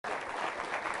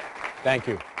Thank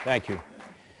you. Thank you.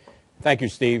 Thank you,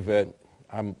 Steve.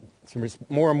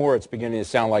 More and more it's beginning to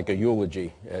sound like a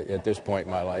eulogy at this point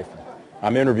in my life.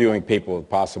 I'm interviewing people,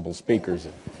 possible speakers.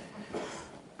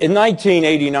 In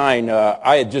 1989,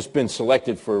 I had just been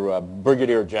selected for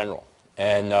Brigadier General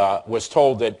and was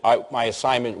told that my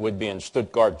assignment would be in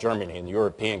Stuttgart, Germany, in the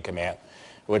European Command,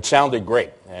 which sounded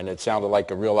great. And it sounded like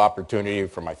a real opportunity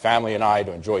for my family and I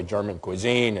to enjoy German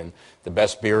cuisine and the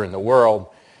best beer in the world.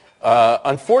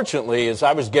 Unfortunately, as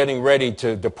I was getting ready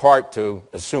to depart to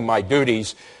assume my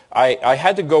duties, I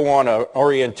had to go on an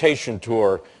orientation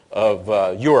tour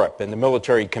of Europe and the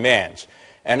military commands.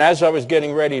 And as I was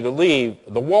getting ready to leave,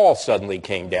 the wall suddenly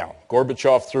came down.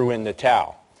 Gorbachev threw in the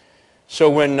towel. So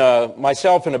when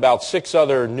myself and about 6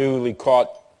 other newly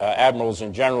caught admirals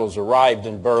and generals arrived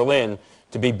in Berlin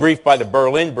to be briefed by the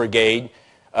Berlin Brigade,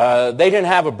 they didn't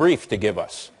have a brief to give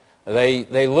us.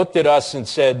 They looked at us and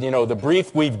said, you know, the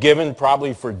brief we've given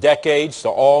probably for decades to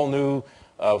all new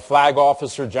flag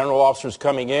officer, general officers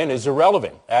coming in is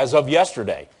irrelevant as of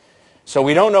yesterday. So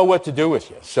we don't know what to do with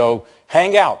you. So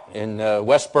hang out in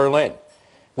West Berlin.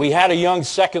 We had a young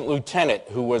second lieutenant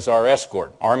who was our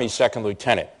escort, Army second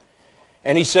lieutenant.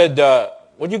 And he said,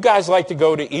 would you guys like to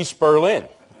go to East Berlin?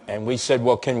 And we said,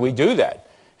 well, can we do that?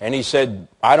 And he said,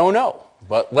 I don't know,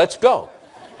 but let's go.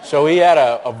 So he had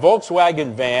a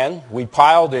Volkswagen van. We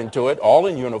piled into it, all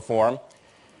in uniform,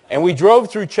 and we drove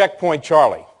through Checkpoint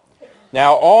Charlie.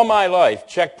 Now, all my life,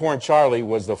 Checkpoint Charlie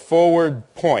was the forward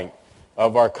point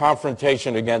of our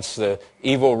confrontation against the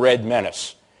evil Red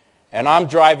Menace. And I'm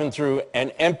driving through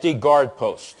an empty guard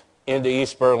post into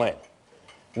East Berlin.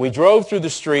 We drove through the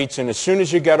streets, and as soon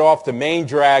as you got off the main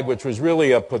drag, which was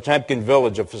really a Potemkin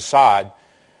village, a facade,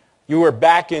 you were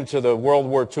back into the World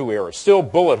War II era. Still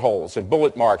bullet holes and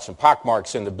bullet marks and pock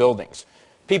marks in the buildings.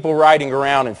 People riding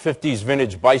around in 50s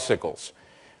vintage bicycles.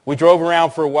 We drove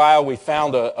around for a while. We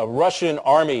found a Russian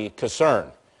army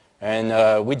caserne.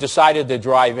 And we decided to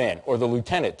drive in, or the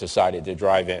lieutenant decided to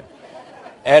drive in.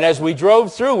 And as we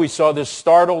drove through, we saw this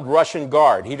startled Russian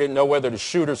guard. He didn't know whether to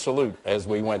shoot or salute as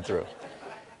we went through.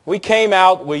 We came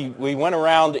out, we went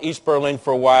around East Berlin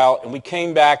for a while, and we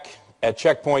came back at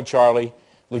Checkpoint Charlie.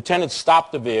 Lieutenant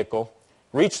stopped the vehicle,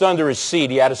 reached under his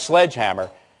seat. He had a sledgehammer,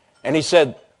 and he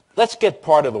said, let's get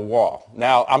part of the wall.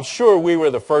 Now, I'm sure we were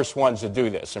the first ones to do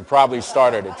this and probably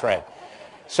started a trend.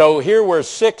 So here were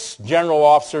 6 general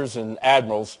officers and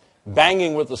admirals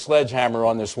banging with the sledgehammer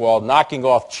on this wall, knocking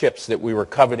off chips that we were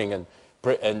coveting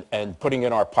and putting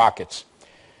in our pockets.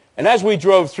 And as we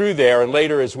drove through there, and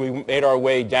later as we made our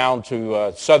way down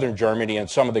to southern Germany and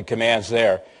some of the commands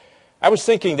there, I was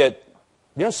thinking that,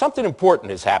 you know, something important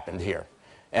has happened here.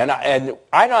 And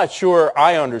I'm not sure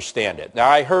I understand it. Now,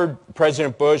 I heard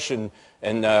President Bush and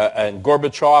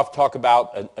Gorbachev talk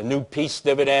about a new peace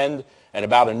dividend and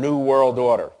about a new world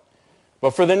order.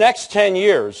 But for the next 10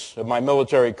 years of my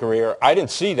military career, I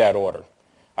didn't see that order.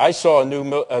 I saw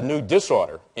a new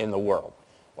disorder in the world.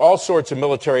 All sorts of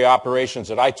military operations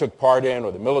that I took part in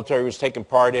or the military was taking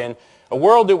part in. A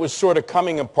world that was sort of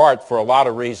coming apart for a lot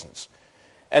of reasons.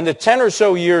 And the 10 or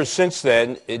so years since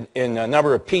then, in a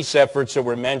number of peace efforts that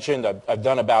were mentioned, I've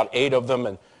done about 8 of them,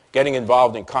 and getting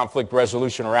involved in conflict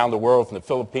resolution around the world, from the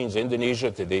Philippines, Indonesia,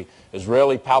 to the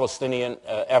Israeli-Palestinian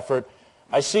effort,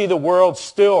 I see the world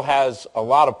still has a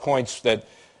lot of points that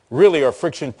really are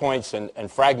friction points and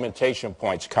fragmentation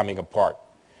points coming apart.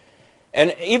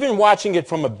 And even watching it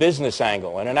from a business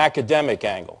angle and an academic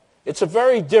angle, it's a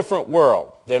very different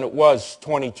world than it was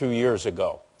 22 years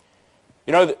ago.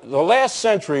 You know, the last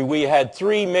century we had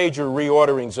 3 major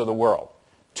reorderings of the world.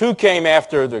 2 came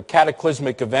after the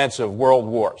cataclysmic events of world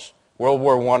wars, World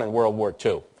War I and World War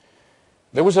II.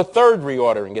 There was a 3rd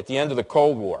reordering at the end of the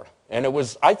Cold War. And it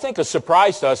was, I think, a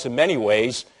surprise to us in many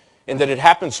ways in that it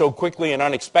happened so quickly and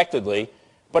unexpectedly,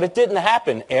 but it didn't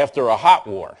happen after a hot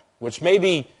war, which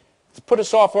maybe put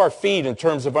us off our feet in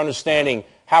terms of understanding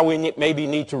how we maybe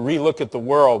need to relook at the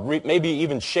world, maybe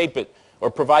even shape it or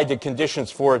provide the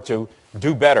conditions for it to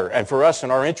do better, and for us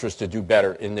in our interest to do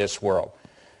better in this world.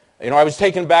 You know, I was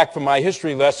taken back from my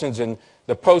history lessons in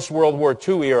the post-World War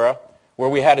II era, where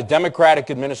we had a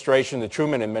Democratic administration, the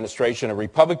Truman administration, a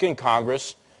Republican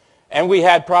Congress, and we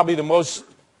had probably the most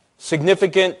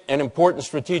significant and important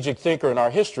strategic thinker in our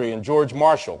history in George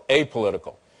Marshall,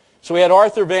 apolitical. So we had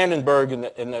Arthur Vandenberg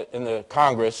in the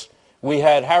Congress, we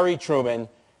had Harry Truman,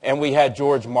 and we had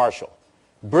George Marshall.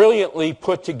 Brilliantly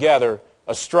put together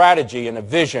a strategy and a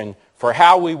vision for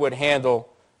how we would handle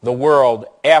the world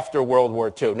after World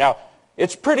War II. Now,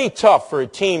 it's pretty tough for a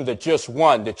team that just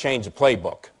won to change the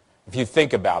playbook, if you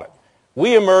think about it.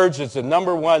 We emerged as the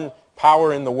 #1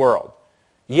 power in the world.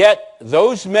 Yet,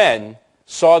 those men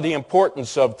saw the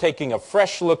importance of taking a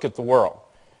fresh look at the world.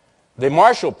 The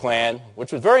Marshall Plan,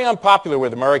 which was very unpopular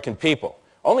with American people,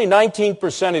 only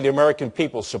 19% of the American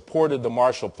people supported the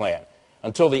Marshall Plan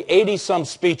until the 80-some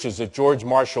speeches that George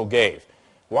Marshall gave.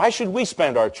 Why should we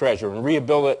spend our treasure in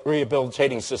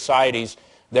rehabilitating societies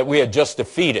that we had just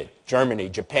defeated? Germany,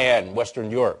 Japan, Western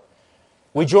Europe.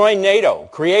 We joined NATO,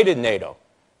 created NATO.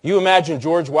 You imagine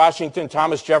George Washington,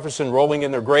 Thomas Jefferson rolling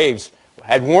in their graves,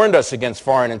 had warned us against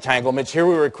foreign entanglements. Here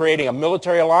we were creating a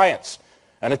military alliance,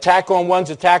 an attack on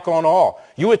one's attack on all.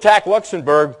 You attack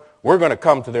Luxembourg, we're going to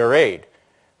come to their aid.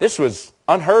 This was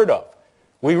unheard of.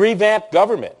 We revamped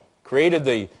government, created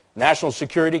the National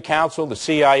Security Council, the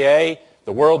CIA,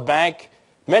 the World Bank,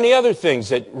 many other things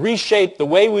that reshaped the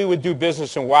way we would do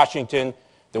business in Washington,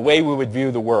 the way we would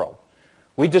view the world.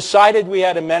 We decided we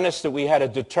had a menace that we had to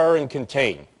deter and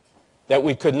contain, that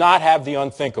we could not have the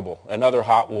unthinkable, another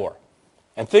hot war.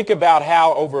 And think about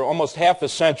how over almost half a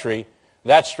century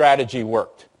that strategy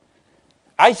worked.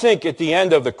 I think at the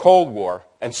end of the Cold War,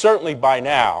 and certainly by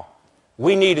now,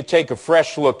 we need to take a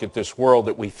fresh look at this world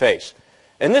that we face.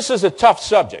 And this is a tough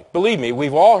subject. Believe me,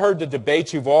 we've all heard the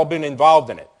debates, you've all been involved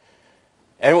in it.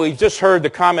 And we've just heard the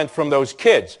comment from those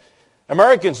kids.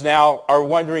 Americans now are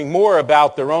wondering more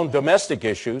about their own domestic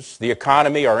issues, the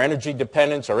economy, our energy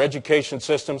dependence, our education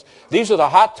systems. These are the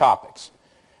hot topics.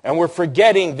 And we're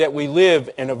forgetting that we live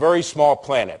in a very small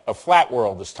planet, a flat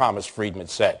world, as Thomas Friedman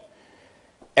said.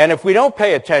 And if we don't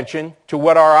pay attention to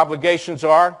what our obligations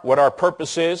are, what our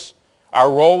purpose is,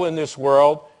 our role in this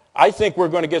world, I think we're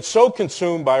going to get so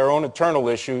consumed by our own internal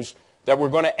issues that we're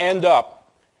going to end up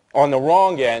on the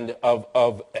wrong end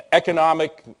of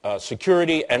economic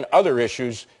security and other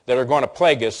issues that are going to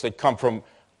plague us that come from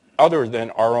other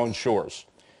than our own shores.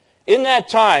 In that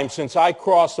time, since I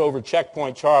crossed over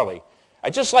Checkpoint Charlie,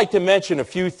 I'd just like to mention a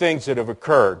few things that have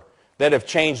occurred that have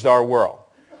changed our world.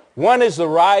 One is the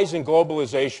rise in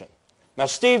globalization. Now,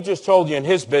 Steve just told you in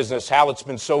his business how it's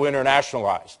been so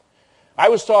internationalized. I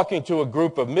was talking to a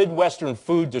group of Midwestern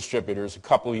food distributors a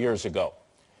couple of years ago,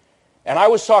 and I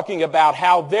was talking about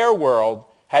how their world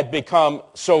had become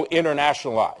so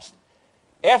internationalized.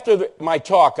 After my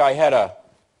talk, I had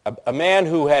a man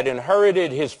who had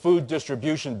inherited his food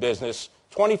distribution business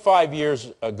 25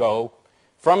 years ago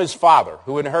from his father,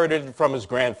 who inherited it from his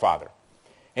grandfather.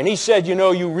 And he said, you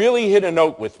know, you really hit a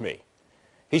note with me.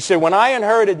 He said, when I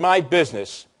inherited my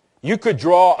business, you could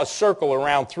draw a circle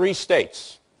around 3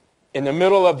 states in the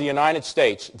middle of the United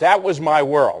States. That was my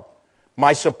world.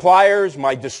 My suppliers,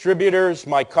 my distributors,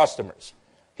 my customers.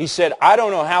 He said, I don't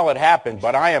know how it happened,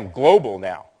 but I am global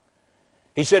now.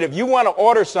 He said, if you want to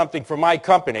order something from my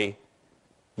company,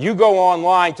 you go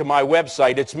online to my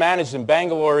website. It's managed in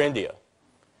Bangalore, India.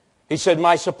 He said,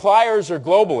 my suppliers are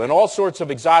global in all sorts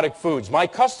of exotic foods. My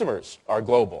customers are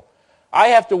global. I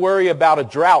have to worry about a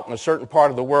drought in a certain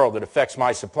part of the world that affects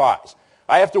my supplies.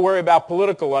 I have to worry about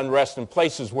political unrest in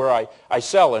places where I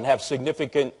sell and have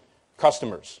significant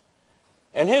customers.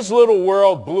 And his little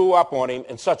world blew up on him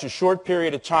in such a short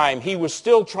period of time, he was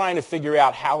still trying to figure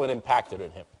out how it impacted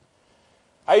him.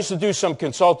 I used to do some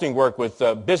consulting work with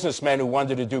businessmen who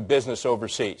wanted to do business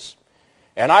overseas.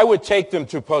 And I would take them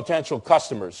to potential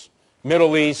customers,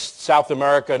 Middle East, South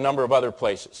America, a number of other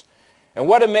places. And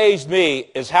what amazed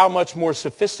me is how much more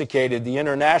sophisticated the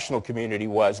international community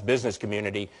was, business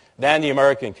community, than the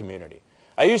American community.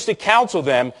 I used to counsel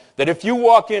them that if you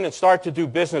walk in and start to do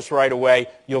business right away,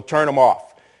 you'll turn them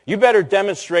off. You better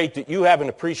demonstrate that you have an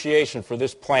appreciation for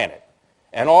this planet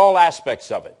and all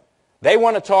aspects of it. They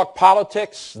want to talk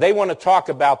politics. They want to talk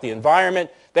about the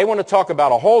environment. They want to talk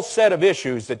about a whole set of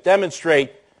issues that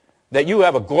demonstrate that you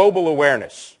have a global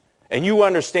awareness and you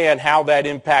understand how that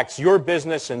impacts your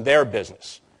business and their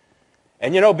business.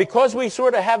 And you know, because we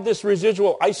sort of have this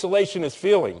residual isolationist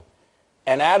feeling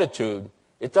and attitude,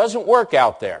 it doesn't work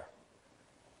out there.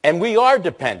 And we are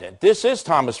dependent. This is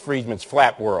Thomas Friedman's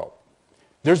flat world.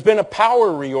 There's been a power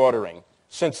reordering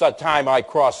since that time I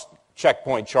crossed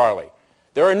Checkpoint Charlie.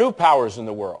 There are new powers in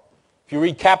the world. If you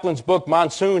read Kaplan's book,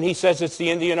 Monsoon, he says it's the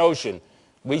Indian Ocean.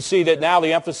 We see that now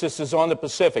the emphasis is on the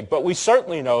Pacific. But we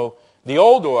certainly know the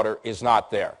old order is not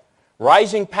there.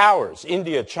 Rising powers,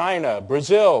 India, China,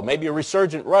 Brazil, maybe a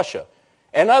resurgent Russia,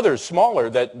 and others smaller,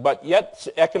 but yet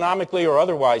economically or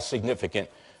otherwise significant,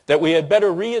 that we had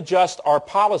better readjust our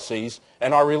policies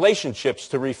and our relationships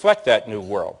to reflect that new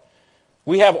world.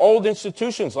 We have old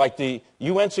institutions like the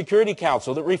UN Security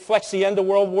Council that reflects the end of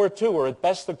World War II, or at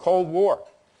best the Cold War.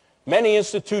 Many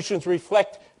institutions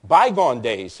reflect bygone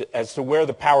days as to where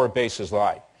the power bases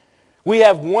lie. We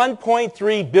have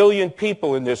 1.3 billion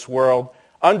people in this world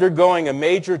undergoing a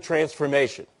major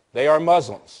transformation. They are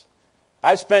Muslims.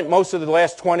 I've spent most of the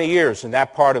last 20 years in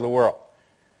that part of the world.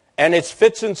 And it's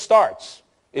fits and starts.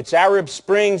 It's Arab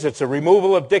Springs, it's a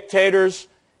removal of dictators,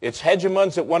 it's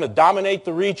hegemons that want to dominate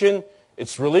the region,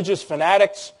 it's religious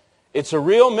fanatics. It's a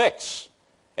real mix.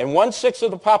 And 1/6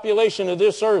 of the population of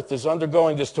this earth is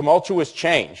undergoing this tumultuous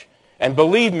change. And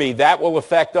believe me, that will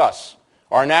affect us.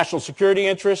 Our national security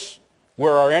interests,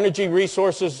 where our energy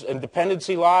resources and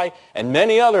dependency lie, and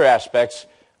many other aspects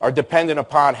are dependent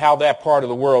upon how that part of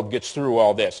the world gets through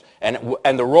all this and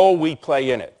the role we play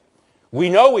in it. We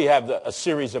know we have a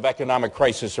series of economic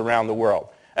crises around the world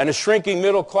and a shrinking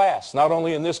middle class, not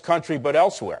only in this country but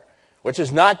elsewhere, which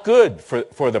is not good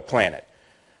for the planet.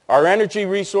 Our energy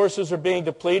resources are being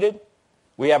depleted.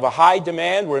 We have a high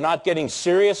demand. We're not getting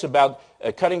serious about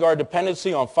cutting our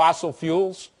dependency on fossil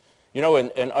fuels. You know,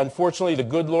 and unfortunately, the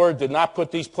good Lord did not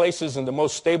put these places in the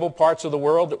most stable parts of the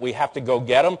world that we have to go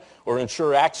get them or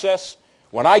ensure access.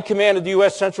 When I commanded the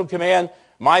U.S. Central Command,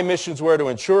 my missions were to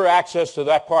ensure access to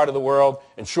that part of the world,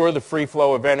 ensure the free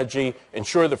flow of energy,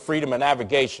 ensure the freedom of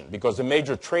navigation, because the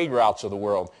major trade routes of the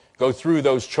world go through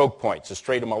those choke points, the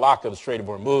Strait of Malacca, the Strait of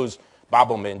Hormuz,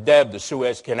 Bab el-Mandeb, the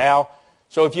Suez Canal.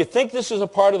 So if you think this is a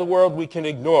part of the world we can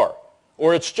ignore,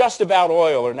 or it's just about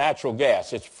oil or natural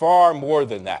gas, it's far more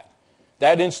than that.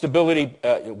 That instability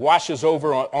washes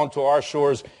over onto our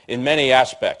shores in many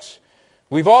aspects.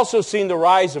 We've also seen the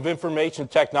rise of information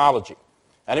technology.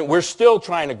 And we're still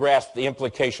trying to grasp the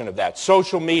implication of that.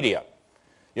 Social media,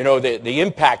 you know, the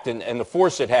impact and the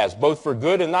force it has, both for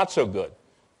good and not so good.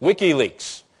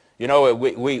 WikiLeaks. You know,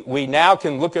 we now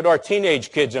can look at our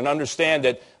teenage kids and understand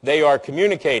that they are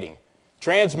communicating,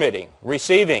 transmitting,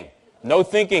 receiving. No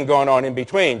thinking going on in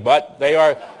between, but they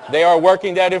are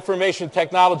working that information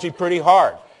technology pretty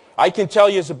hard. I can tell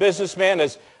you as a businessman,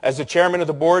 as the chairman of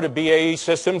the board of BAE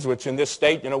Systems, which in this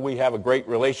state, you know, we have a great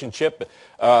relationship,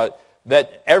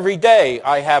 that every day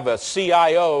I have a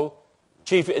CIO,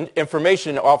 Chief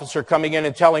Information Officer, coming in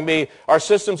and telling me our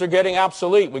systems are getting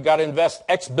obsolete. We've got to invest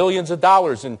X billions of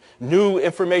dollars in new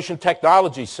information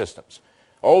technology systems.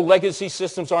 Old legacy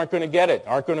systems aren't going to get it,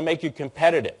 aren't going to make you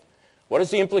competitive. What is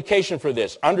the implication for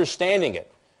this? Understanding it.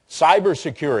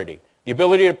 Cybersecurity, the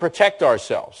ability to protect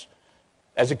ourselves.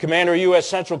 As a commander of U.S.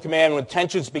 Central Command, when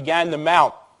tensions began to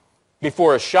mount,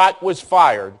 before a shot was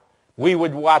fired, we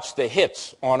would watch the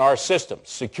hits on our systems,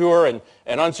 secure and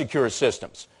unsecure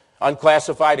systems,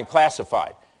 unclassified and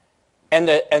classified. And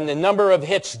the number of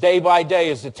hits day by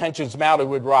day as the tensions mounted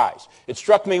would rise. It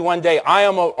struck me one day, I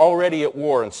am already at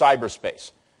war in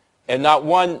cyberspace. And not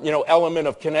one element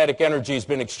of kinetic energy has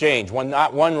been exchanged,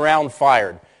 not one round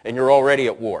fired, and you're already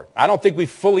at war. I don't think we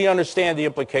fully understand the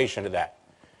implication of that.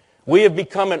 We have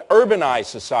become an urbanized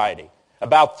society.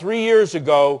 About 3 years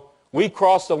ago, we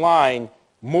crossed the line.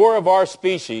 More of our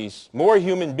species, more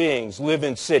human beings, live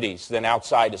in cities than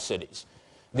outside of cities.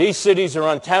 These cities are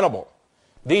untenable.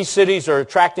 These cities are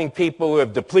attracting people who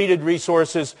have depleted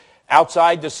resources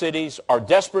outside the cities, are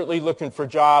desperately looking for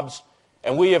jobs,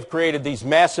 and we have created these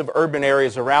massive urban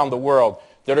areas around the world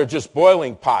that are just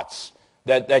boiling pots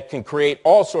that can create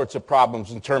all sorts of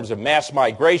problems in terms of mass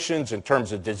migrations, in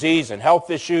terms of disease and health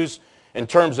issues, in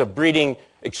terms of breeding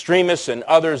extremists and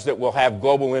others that will have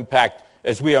global impact,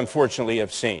 as we unfortunately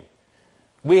have seen.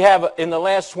 We have, in the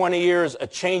last 20 years, a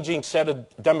changing set of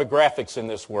demographics in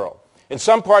this world. In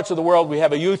some parts of the world, we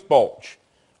have a youth bulge,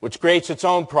 which creates its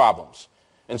own problems.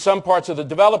 In some parts of the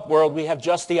developed world, we have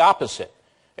just the opposite.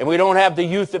 And we don't have the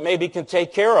youth that maybe can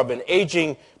take care of an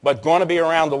aging, but going to be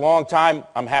around a long time,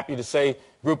 I'm happy to say,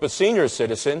 group of senior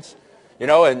citizens. You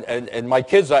know, and my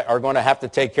kids are going to have to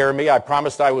take care of me. I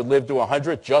promised I would live to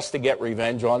 100 just to get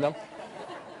revenge on them.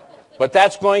 But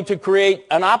that's going to create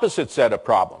an opposite set of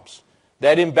problems.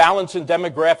 That imbalance in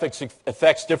demographics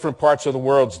affects different parts of the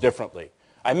world differently.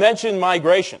 I mentioned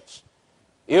migrations.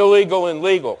 Illegal and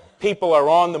legal. People are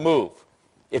on the move.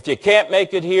 If you can't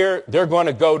make it here, they're going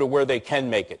to go to where they can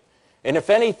make it. And if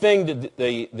anything,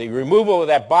 the removal of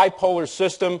that bipolar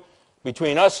system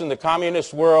between us and the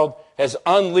communist world has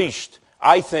unleashed,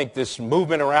 I think, this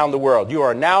movement around the world. You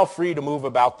are now free to move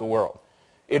about the world.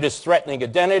 It is threatening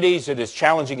identities. It is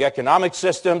challenging economic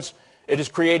systems. It is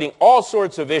creating all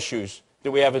sorts of issues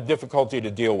that we have a difficulty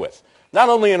to deal with. Not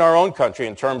only in our own country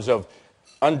in terms of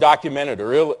undocumented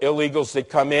or illegals that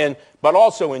come in, but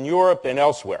also in Europe and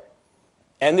elsewhere.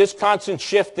 And this constant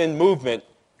shift in movement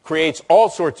creates all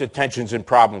sorts of tensions and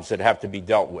problems that have to be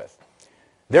dealt with.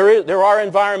 There are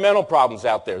environmental problems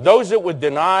out there. Those that would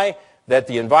deny that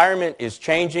the environment is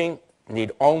changing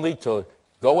need only to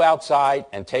go outside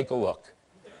and take a look.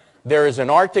 There is an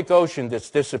Arctic Ocean that's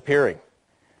disappearing.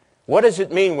 What does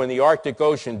it mean when the Arctic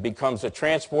Ocean becomes a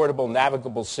transportable,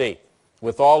 navigable sea?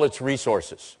 with all its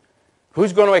resources.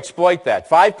 Who's going to exploit that?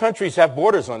 5 countries have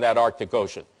borders on that Arctic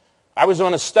Ocean. I was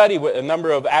on a study with a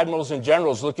number of admirals and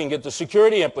generals looking at the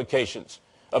security implications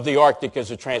of the Arctic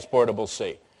as a transportable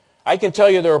sea. I can tell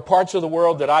you there are parts of the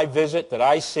world that I visit, that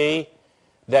I see,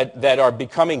 that are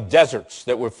becoming deserts,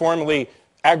 that were formerly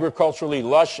agriculturally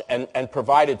lush and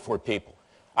provided for people.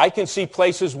 I can see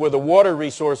places where the water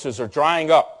resources are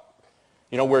drying up,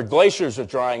 where glaciers are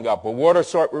drying up, where water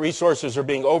resources are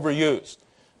being overused.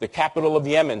 The capital of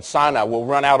Yemen, Sana'a, will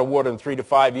run out of water in 3 to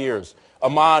 5 years.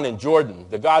 Amman and Jordan,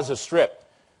 the Gaza Strip,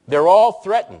 they're all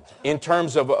threatened in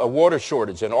terms of a water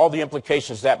shortage and all the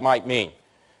implications that might mean.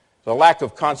 The lack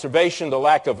of conservation, the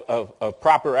lack of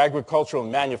proper agricultural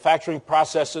and manufacturing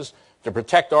processes to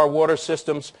protect our water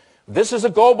systems. This is a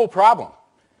global problem.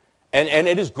 And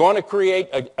it is going to create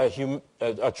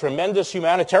a tremendous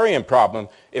humanitarian problem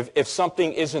if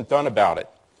something isn't done about it.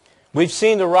 We've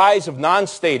seen the rise of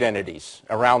non-state entities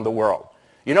around the world.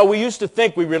 We used to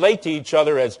think we relate to each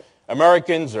other as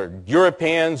Americans or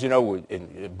Europeans,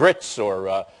 Brits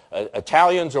or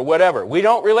Italians or whatever. We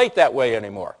don't relate that way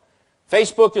anymore.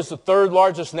 Facebook is the 3rd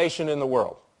largest nation in the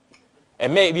world.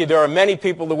 And maybe there are many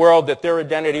people in the world that their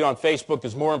identity on Facebook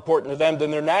is more important to them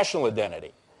than their national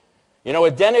identity.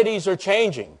 Identities are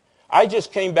changing. I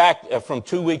just came back from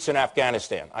 2 weeks in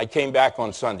Afghanistan. I came back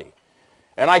on Sunday.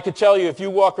 And I could tell you, if you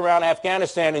walk around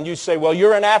Afghanistan and you say, well,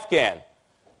 you're an Afghan,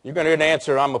 you're going to get an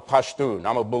answer, I'm a Pashtun,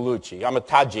 I'm a Baluchi, I'm a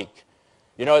Tajik.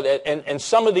 And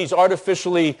some of these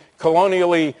artificially,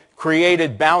 colonially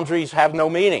created boundaries have no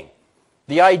meaning.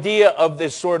 The idea of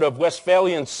this sort of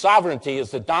Westphalian sovereignty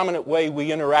as the dominant way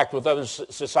we interact with other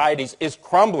societies is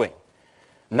crumbling.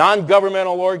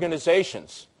 Non-governmental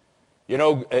organizations,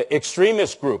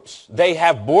 extremist groups, they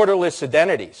have borderless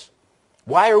identities.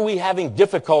 Why are we having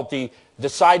difficulty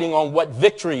deciding on what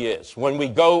victory is when we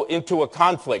go into a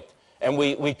conflict and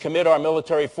we commit our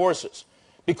military forces?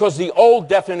 Because the old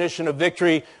definition of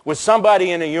victory was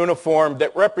somebody in a uniform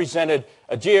that represented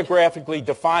a geographically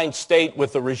defined state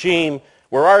with a regime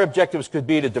where our objectives could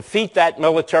be to defeat that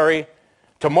military,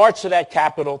 to march to that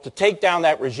capital, to take down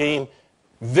that regime,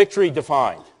 victory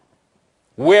defined.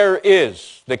 Where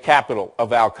is the capital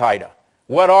of Al-Qaeda?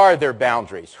 What are their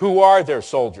boundaries? Who are their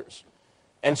soldiers?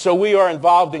 And so we are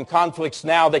involved in conflicts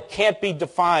now that can't be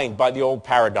defined by the old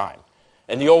paradigm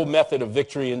and the old method of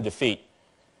victory and defeat.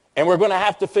 And we're going to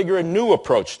have to figure a new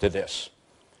approach to this.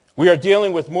 We are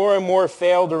dealing with more and more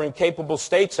failed or incapable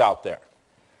states out there.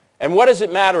 And what does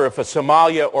it matter if a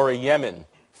Somalia or a Yemen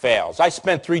fails? I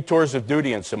spent 3 tours of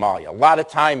duty in Somalia, a lot of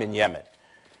time in Yemen.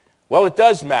 Well, it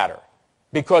does matter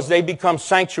because they become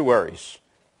sanctuaries,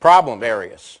 problem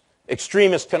areas.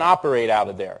 Extremists can operate out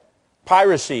of there.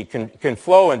 Piracy can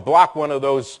flow and block one of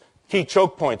those key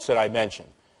choke points that I mentioned.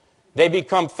 They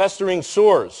become festering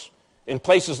sores in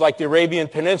places like the Arabian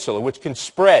Peninsula, which can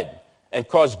spread and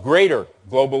cause greater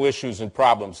global issues and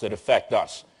problems that affect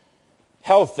us.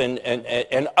 Health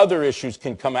and other issues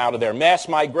can come out of there. Mass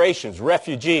migrations,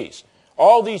 refugees.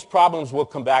 All these problems will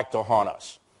come back to haunt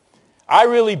us. I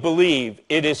really believe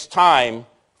it is time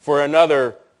for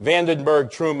another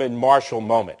Vandenberg-Truman-Marshall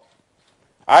moment.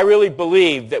 I really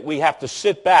believe that we have to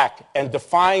sit back and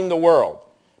define the world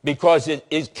because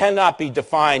it cannot be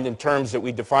defined in terms that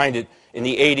we defined it in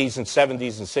the 80s and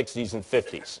 70s and 60s and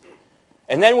 50s.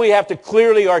 And then we have to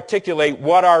clearly articulate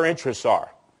what our interests are,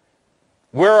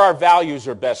 where our values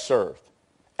are best served,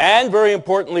 and very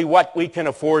importantly, what we can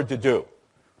afford to do.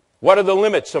 What are the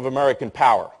limits of American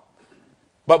power?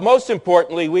 But most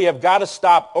importantly, we have got to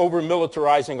stop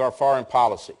over-militarizing our foreign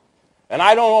policy. And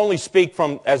I don't only speak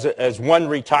as one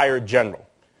retired general.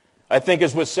 I think,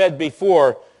 as was said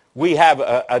before, we have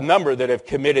a number that have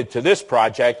committed to this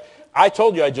project. I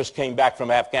told you I just came back from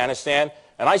Afghanistan,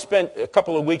 and I spent a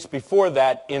couple of weeks before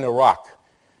that in Iraq.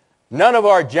 None of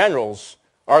our generals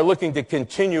are looking to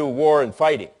continue war and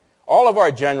fighting. All of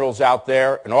our generals out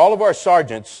there and all of our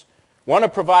sergeants want to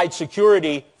provide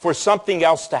security for something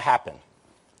else to happen.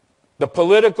 The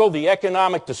political, the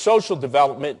economic, the social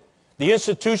development, the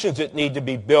institutions that need to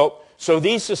be built so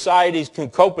these societies can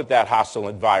cope with that hostile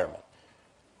environment.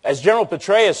 As General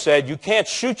Petraeus said, you can't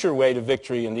shoot your way to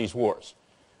victory in these wars.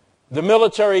 The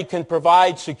military can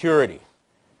provide security,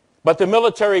 but the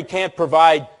military can't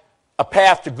provide a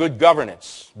path to good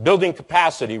governance, building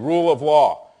capacity, rule of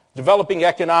law, developing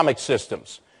economic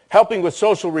systems, helping with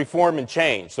social reform and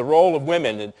change, the role of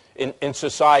women in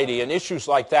society, and issues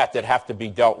like that that have to be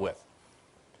dealt with.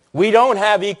 We don't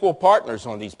have equal partners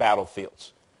on these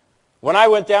battlefields. When I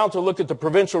went down to look at the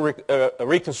provincial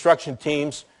reconstruction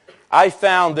teams, I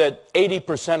found that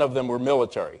 80% of them were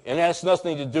military, and it has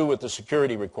nothing to do with the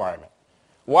security requirement.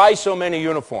 Why so many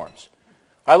uniforms?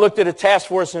 I looked at a task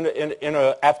force in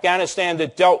Afghanistan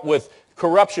that dealt with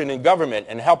corruption in government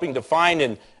and helping to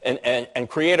find and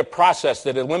create a process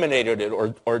that eliminated it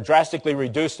or drastically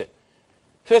reduced it.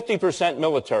 50%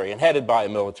 military and headed by a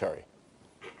military.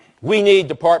 We need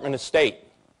Department of State.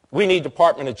 We need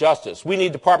Department of Justice. We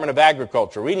need Department of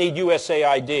Agriculture. We need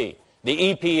USAID, the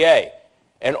EPA,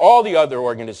 and all the other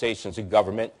organizations in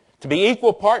government to be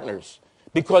equal partners,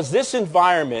 because this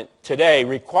environment today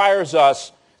requires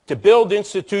us to build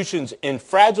institutions in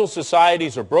fragile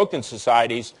societies or broken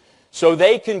societies so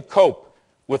they can cope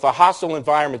with a hostile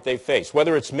environment they face,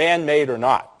 whether it's man-made or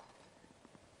not.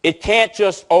 It can't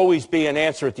just always be an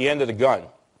answer at the end of the gun.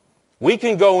 We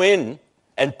can go in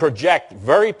and project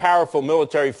very powerful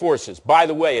military forces, by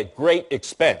the way, at great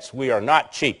expense. We are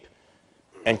not cheap.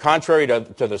 And contrary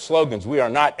to the slogans, we are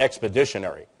not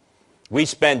expeditionary. We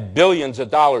spend billions of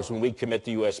dollars when we commit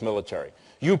the U.S. military.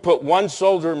 You put one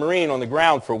soldier or Marine on the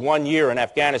ground for 1 year in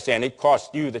Afghanistan, it costs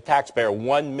you, the taxpayer,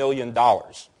 $1 million.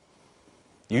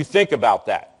 You think about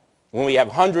that. When we have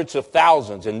hundreds of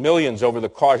thousands and millions over the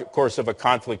course of a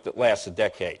conflict that lasts a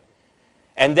decade.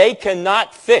 And they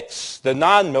cannot fix the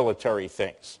non-military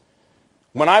things.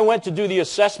 When I went to do the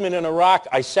assessment in Iraq,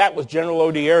 I sat with General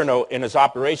Odierno in his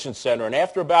operations center, and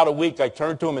after about a week I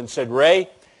turned to him and said, Ray,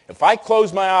 if I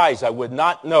closed my eyes, I would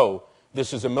not know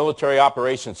this is a military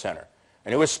operations center.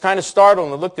 And he was kind of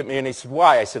startled and looked at me and he said,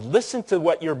 why? I said, listen to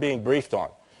what you're being briefed on.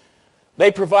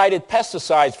 They provided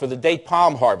pesticides for the date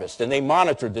palm harvest, and they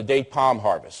monitored the date palm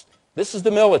harvest. This is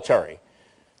the military.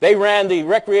 They ran the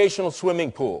recreational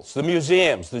swimming pools, the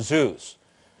museums, the zoos.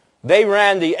 They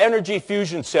ran the energy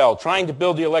fusion cell, trying to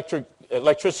build the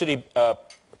electricity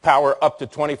power up to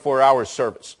 24-hour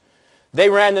service. They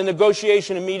ran the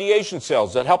negotiation and mediation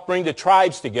cells that helped bring the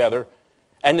tribes together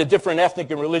and the different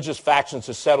ethnic and religious factions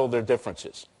to settle their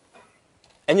differences.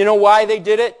 And you know why they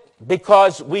did it?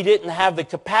 Because we didn't have the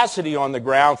capacity on the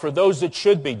ground for those that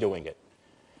should be doing it.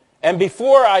 And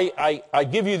before I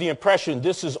give you the impression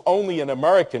this is only an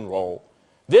American role,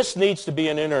 this needs to be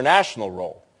an international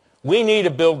role. We need to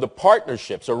build the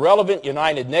partnerships, a relevant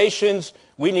United Nations.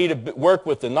 We need to work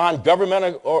with the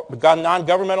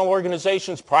non-governmental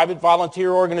organizations, private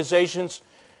volunteer organizations.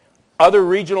 Other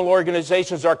regional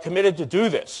organizations are committed to do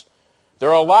this. There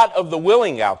are a lot of the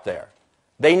willing out there.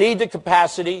 They need the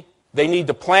capacity. They need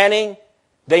the planning.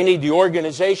 They need the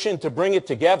organization to bring it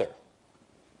together.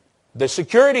 The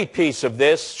security piece of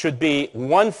this should be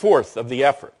 1/4 of the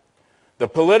effort. The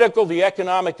political, the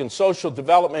economic, and social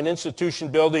development institution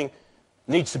building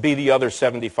needs to be the other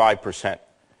 75%.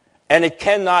 And it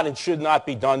cannot and should not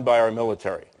be done by our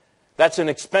military. That's an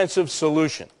expensive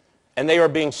solution, and they are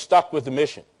being stuck with the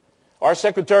mission. Our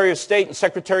Secretary of State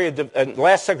and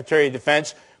last Secretary of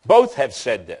Defense both have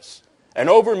said this. An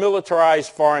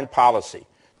over-militarized foreign policy,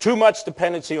 too much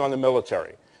dependency on the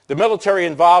military. The military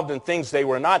involved in things they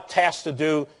were not tasked to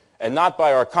do, and not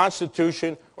by our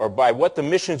Constitution or by what the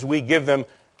missions we give them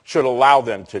should allow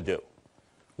them to do.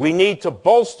 We need to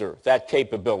bolster that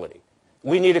capability.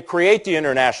 We need to create the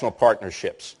international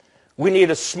partnerships. We need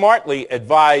to smartly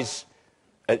advise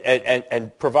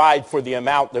and provide for the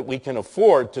amount that we can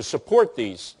afford to support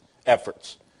these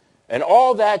efforts. And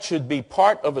all that should be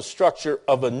part of a structure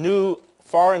of a new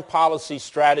foreign policy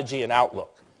strategy and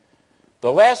outlook.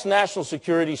 The last national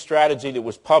security strategy that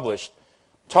was published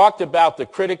talked about the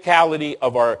criticality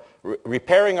of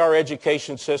repairing our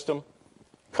education system,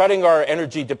 cutting our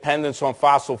energy dependence on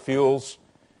fossil fuels,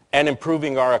 and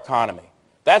improving our economy.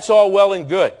 That's all well and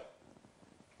good.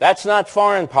 That's not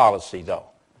foreign policy, though.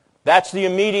 That's the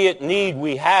immediate need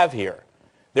we have here.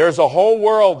 There's a whole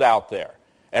world out there.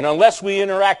 And unless we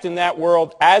interact in that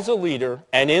world as a leader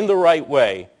and in the right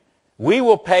way, we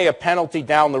will pay a penalty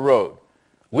down the road.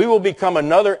 We will become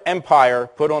another empire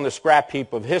put on the scrap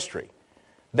heap of history.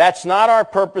 That's not our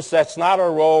purpose. That's not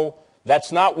our role.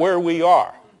 That's not where we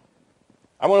are.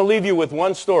 I want to leave you with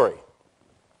one story.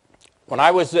 When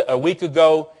I was a week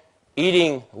ago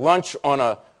eating lunch on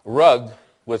a rug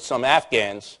with some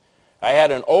Afghans, I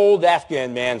had an old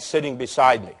Afghan man sitting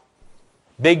beside me.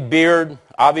 Big beard,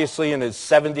 obviously in his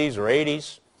 70s or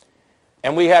 80s.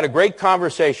 And we had a great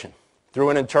conversation through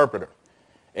an interpreter.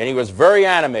 And he was very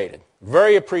animated,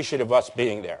 very appreciative of us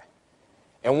being there.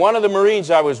 And one of the Marines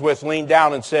I was with leaned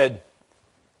down and said,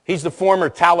 he's the former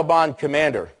Taliban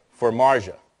commander for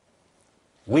Marja.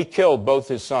 We killed both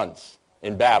his sons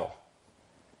in battle.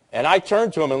 And I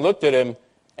turned to him and looked at him,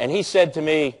 and he said to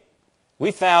me,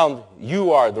 we found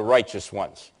you are the righteous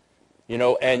ones. You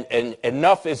know, and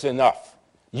enough is enough.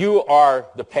 You are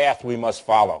the path we must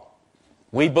follow.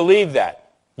 We believe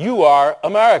that. You are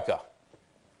America.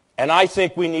 And I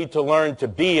think we need to learn to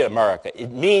be America. It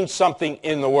means something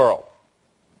in the world.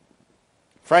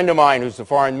 A friend of mine who's the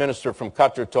foreign minister from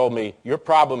Qatar told me, your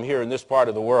problem here in this part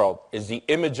of the world is the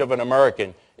image of an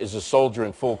American is a soldier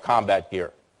in full combat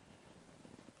gear.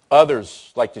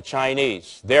 Others, like the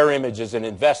Chinese, their image is an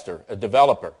investor, a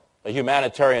developer, a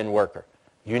humanitarian worker.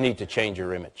 You need to change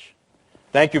your image.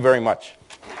 Thank you very much.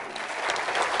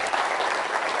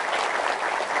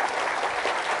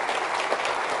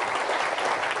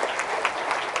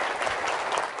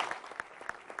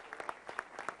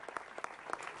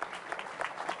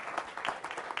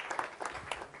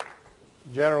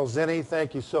 General Zinni,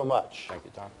 thank you so much. Thank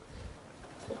you, Tom.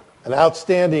 An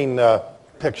outstanding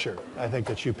picture, I think,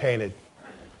 that you painted,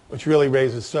 which really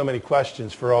raises so many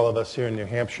questions for all of us here in New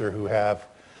Hampshire who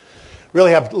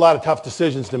really have a lot of tough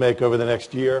decisions to make over the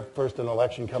next year. First, an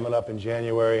election coming up in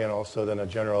January, and also then a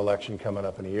general election coming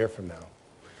up in a year from now.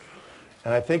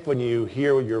 And I think when you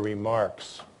hear your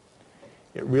remarks,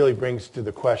 it really brings to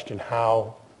the question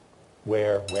how,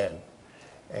 where, when.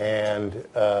 And,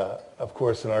 of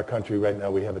course, in our country right now,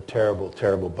 we have a terrible,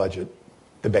 terrible budget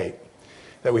debate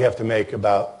that we have to make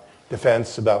about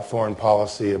defense, about foreign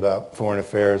policy, about foreign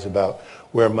affairs, about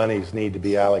where monies need to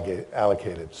be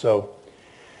allocated. So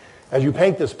as you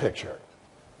paint this picture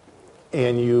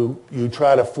and you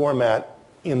try to format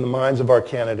in the minds of our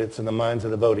candidates and the minds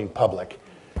of the voting public,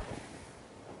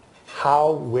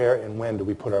 how, where, and when do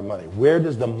we put our money? Where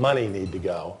does the money need to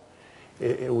go?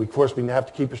 Of course, we have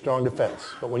to keep a strong defense.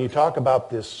 But when you talk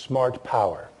about this smart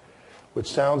power, which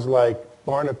sounds like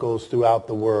barnacles throughout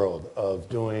the world of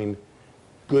doing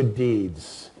good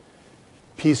deeds,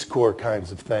 Peace Corps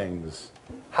kinds of things,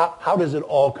 how does it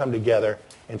all come together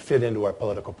and fit into our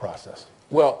political process?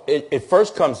 Well, it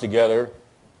first comes together.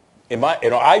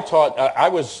 I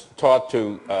was taught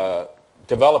to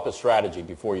develop a strategy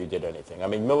before you did anything. I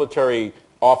mean, military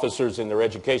officers in their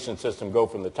education system go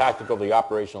from the tactical, the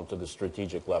operational, to the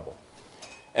strategic level.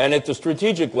 And at the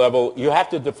strategic level, you have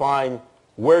to define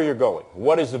where you're going.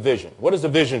 What is the vision? What is the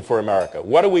vision for America?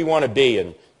 What do we want to be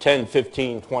in 10,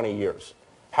 15, 20 years?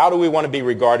 How do we want to be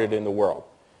regarded in the world?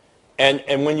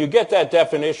 And when you get that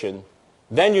definition,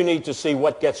 then you need to see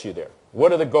what gets you there.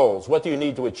 What are the goals? What do you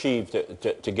need to achieve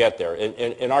to get there?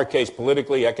 In our case,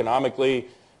 politically, economically,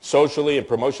 socially, in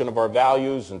promotion of our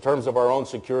values, in terms of our own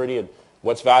security and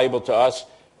what's valuable to us.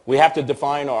 We have to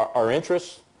define our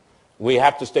interests. We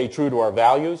have to stay true to our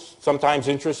values. Sometimes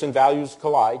interests and values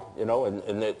collide,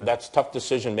 and that's tough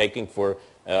decision-making for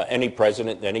any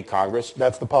president and any Congress.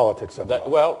 That's the politics of it.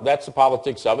 Well, that's the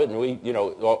politics of it, and we,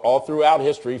 all throughout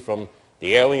history, from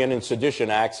the Alien and Sedition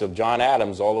Acts of John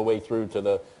Adams all the way through to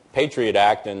the Patriot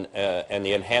Act and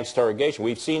the enhanced interrogation,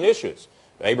 we've seen issues.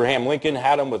 Abraham Lincoln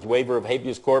had them with waiver of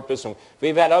habeas corpus, and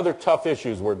we've had other tough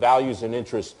issues where values and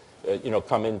interests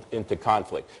come into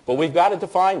conflict. But we've got to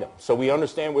define them so we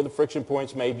understand where the friction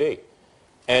points may be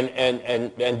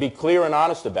and be clear and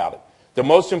honest about it. The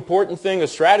most important thing a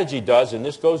strategy does, and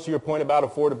this goes to your point about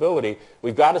affordability,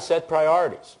 we've got to set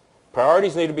priorities.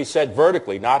 Priorities need to be set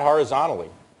vertically, not horizontally.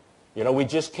 We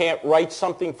just can't write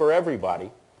something for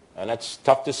everybody, and that's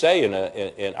tough to say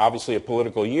in obviously a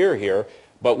political year here,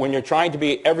 but when you're trying to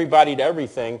be everybody to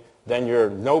everything, then you're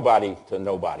nobody to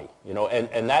nobody,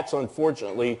 and that's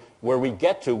unfortunately where we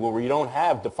get to, where we don't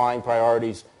have defined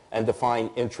priorities and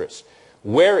defined interests.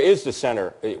 Where is the center?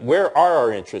 Where are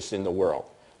our interests in the world?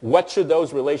 What should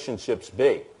those relationships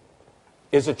be?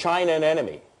 Is it China an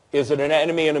enemy? Is it an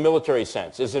enemy in a military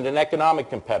sense? Is it an economic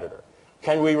competitor?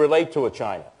 Can we relate to a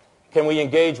China? Can we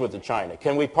engage with a China?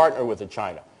 Can we partner with a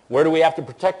China? Where do we have to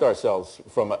protect ourselves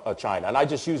from a China? And I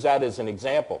just use that as an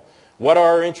example. What are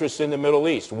our interests in the Middle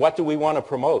East? What do we want to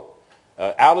promote?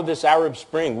 Out of this Arab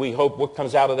Spring, we hope what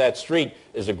comes out of that street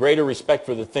is a greater respect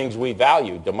for the things we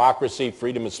value: democracy,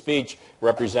 freedom of speech,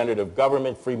 representative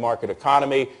government, free market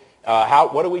economy.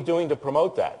 What are we doing to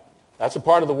promote that? That's a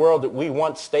part of the world that we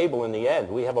want stable in the end.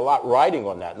 We have a lot riding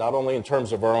on that, not only in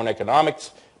terms of our own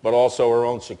economics, but also our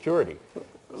own security.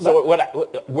 So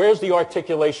where's the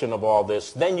articulation of all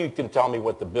this? Then you can tell me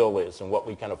what the bill is and what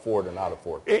we can afford or not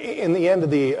afford. In the end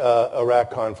of the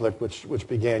Iraq conflict, which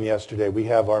began yesterday, we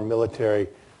have our military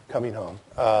coming home.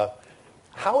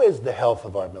 How is the health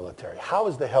of our military? How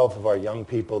is the health of our young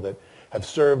people that have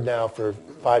served now for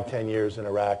 5, 10 years in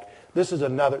Iraq? This is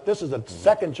a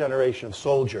second generation of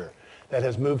soldier that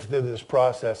has moved through this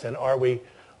process. And are we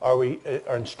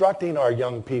instructing our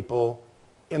young people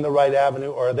in the right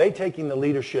avenue, or are they taking the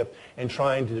leadership and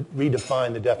trying to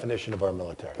redefine the definition of our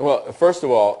military? Well, first of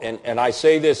all, and I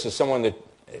say this as someone that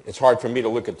it's hard for me to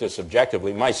look at this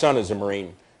objectively. My son is a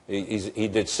Marine. He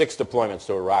did 6 deployments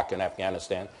to Iraq and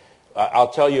Afghanistan. I'll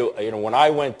tell you, when I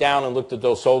went down and looked at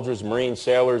those soldiers, Marines,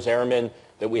 sailors, airmen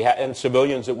that we have, and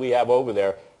civilians that we have over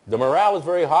there, the morale is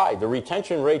very high. The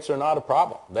retention rates are not a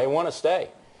problem. They want to stay.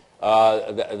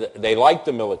 They like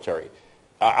the military.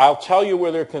 I'll tell you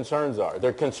where their concerns are.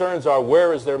 Their concerns are,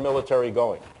 where is their military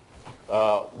going?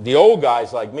 The old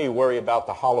guys like me worry about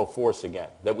the hollow force again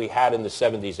that we had in the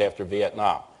 70s after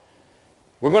Vietnam.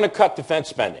 We're going to cut defense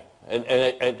spending.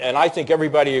 And I think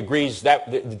everybody agrees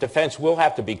that the defense will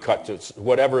have to be cut to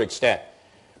whatever extent.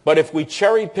 But if we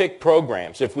cherry pick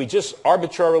programs, if we just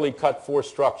arbitrarily cut force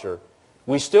structure,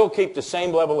 we still keep the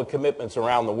same level of commitments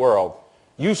around the world.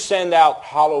 You send out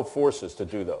hollow forces to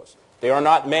do those. They are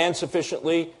not manned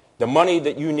sufficiently. The money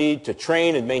that you need to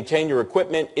train and maintain your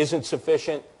equipment isn't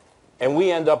sufficient. And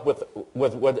we end up with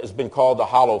what has been called the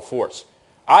hollow force.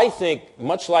 I think,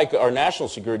 much like our national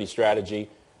security strategy,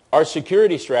 our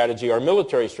security strategy, our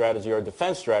military strategy, our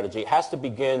defense strategy has to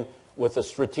begin with a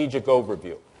strategic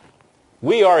overview.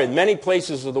 We are in many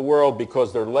places of the world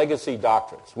because they're legacy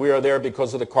doctrines. We are there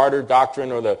because of the Carter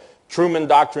Doctrine or the Truman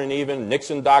Doctrine even,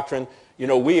 Nixon Doctrine.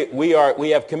 We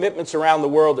have commitments around the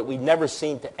world that we never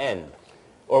seem to end,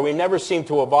 or we never seem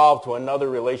to evolve to another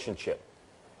relationship.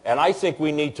 And I think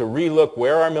we need to relook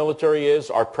where our military is,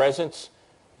 our presence,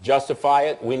 justify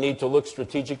it. We need to look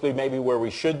strategically maybe where we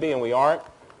should be and we aren't.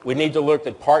 We need to look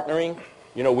at partnering.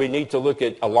 We need to look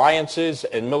at alliances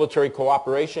and military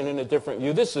cooperation in a different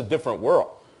view. This is a different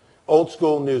world. Old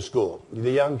school, new school.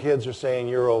 The young kids are saying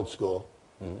you're old school.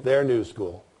 Mm-hmm. They're new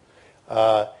school.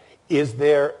 Is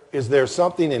there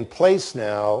something in place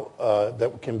now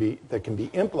that can be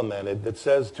implemented that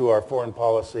says to our foreign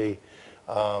policy,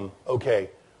 okay,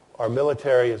 our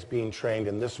military is being trained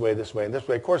in this way, and this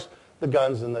way? Of course, the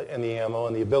guns and the ammo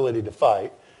and the ability to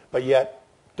fight, but yet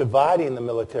dividing the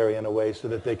military in a way so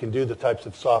that they can do the types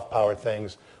of soft power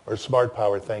things or smart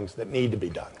power things that need to be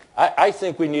done. I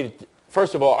think we need,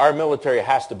 first of all, our military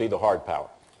has to be the hard power.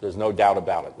 There's no doubt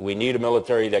about it. We need a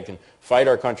military that can fight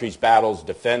our country's battles,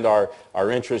 defend our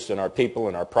interests and our people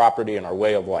and our property and our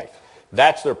way of life.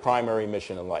 That's their primary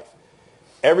mission in life.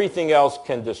 Everything else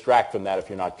can distract from that if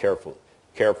you're not careful.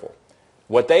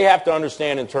 What they have to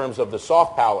understand in terms of the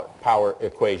soft power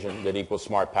equation that equals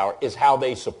smart power is how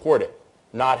they support it,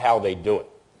 not how they do it.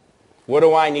 What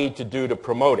do I need to do to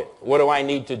promote it? What do I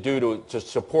need to do to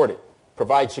support it,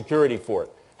 provide security for it?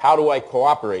 How do I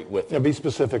cooperate with it? Now, be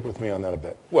specific with me on that a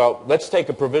bit. Well, let's take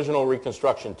a provisional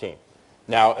reconstruction team.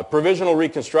 Now, a provisional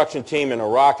reconstruction team in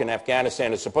Iraq and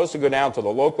Afghanistan is supposed to go down to the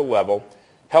local level,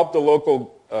 help the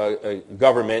local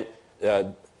government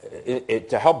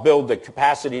to help build the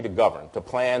capacity to govern, to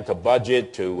plan, to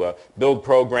budget, to build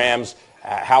programs,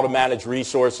 how to manage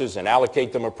resources and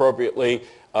allocate them appropriately.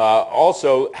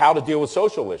 Also, how to deal with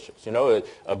social issues.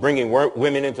 Bringing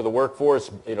women into the workforce.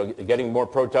 Getting more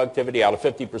productivity out of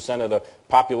 50% of the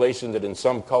population that in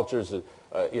some cultures,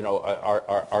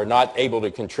 are not able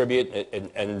to contribute,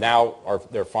 and now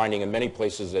they're finding in many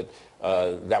places that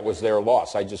that was their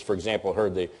loss. I just, for example,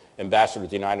 heard the ambassador to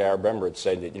the United Arab Emirates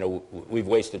say that we've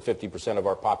wasted 50% of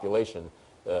our population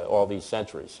all these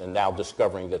centuries, and now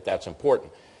discovering that that's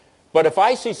important. But if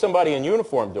I see somebody in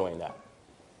uniform doing that,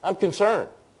 I'm concerned.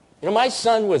 My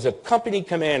son was a company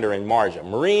commander in Marja,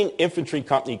 Marine Infantry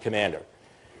Company commander.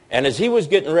 And as he was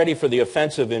getting ready for the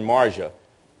offensive in Marja,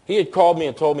 he had called me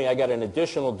and told me I got an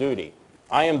additional duty.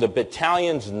 I am the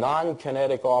battalion's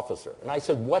non-kinetic officer. And I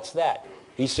said, what's that?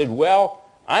 He said, well,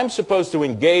 I'm supposed to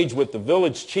engage with the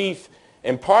village chief,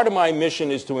 and part of my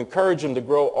mission is to encourage him to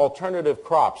grow alternative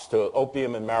crops to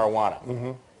opium and marijuana.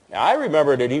 Mm-hmm. Now, I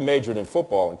remember that he majored in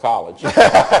football in college,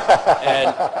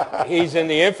 and he's in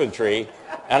the infantry,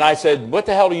 and I said, what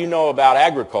the hell do you know about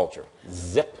agriculture?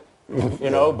 Zip.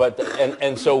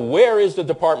 And so where is the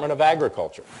Department of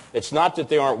Agriculture? It's not that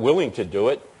they aren't willing to do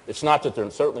it. It's not that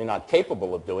they're certainly not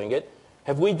capable of doing it.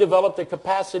 Have we developed the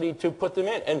capacity to put them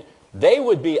in? And they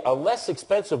would be a less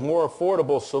expensive, more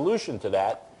affordable solution to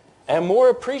that, and more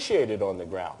appreciated on the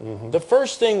ground. Mm-hmm. The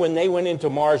first thing when they went into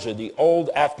Marja, the old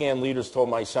Afghan leaders told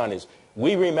my son is,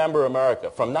 we remember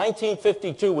America. From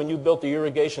 1952, when you built the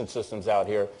irrigation systems out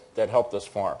here that helped us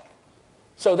farm.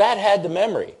 So that had the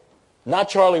memory. Not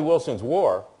Charlie Wilson's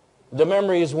war. The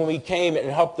memory is when we came and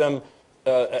helped them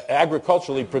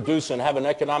agriculturally produce and have an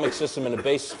economic system and a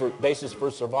basis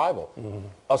for survival. Mm-hmm.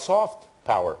 A soft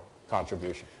power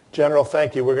contribution. General,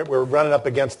 thank you. We're running up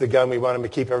against the gun. We wanted to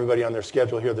keep everybody on their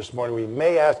schedule here this morning. We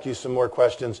may ask you some more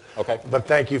questions. Okay. But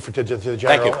thank you to the General.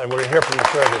 Thank you. And we're going to hear from the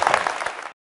Sir this time.